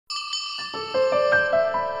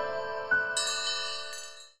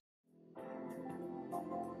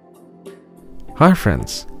Hi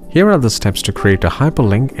friends, here are the steps to create a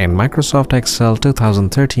hyperlink in Microsoft Excel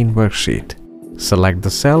 2013 worksheet. Select the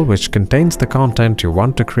cell which contains the content you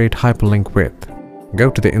want to create hyperlink with. Go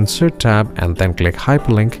to the Insert tab and then click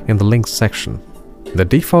Hyperlink in the Links section. The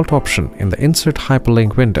default option in the Insert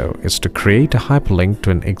Hyperlink window is to create a hyperlink to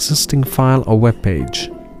an existing file or web page.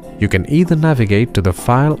 You can either navigate to the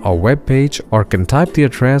file or web page or can type the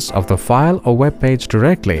address of the file or web page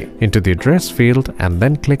directly into the address field and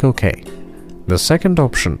then click OK. The second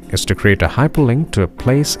option is to create a hyperlink to a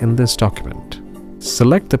place in this document.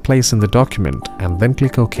 Select the place in the document and then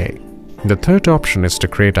click OK. The third option is to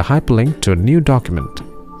create a hyperlink to a new document.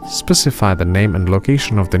 Specify the name and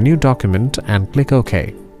location of the new document and click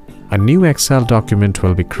OK. A new Excel document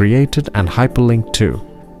will be created and hyperlinked to.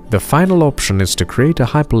 The final option is to create a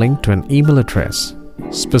hyperlink to an email address.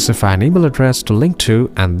 Specify an email address to link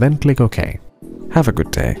to and then click OK. Have a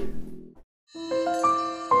good day.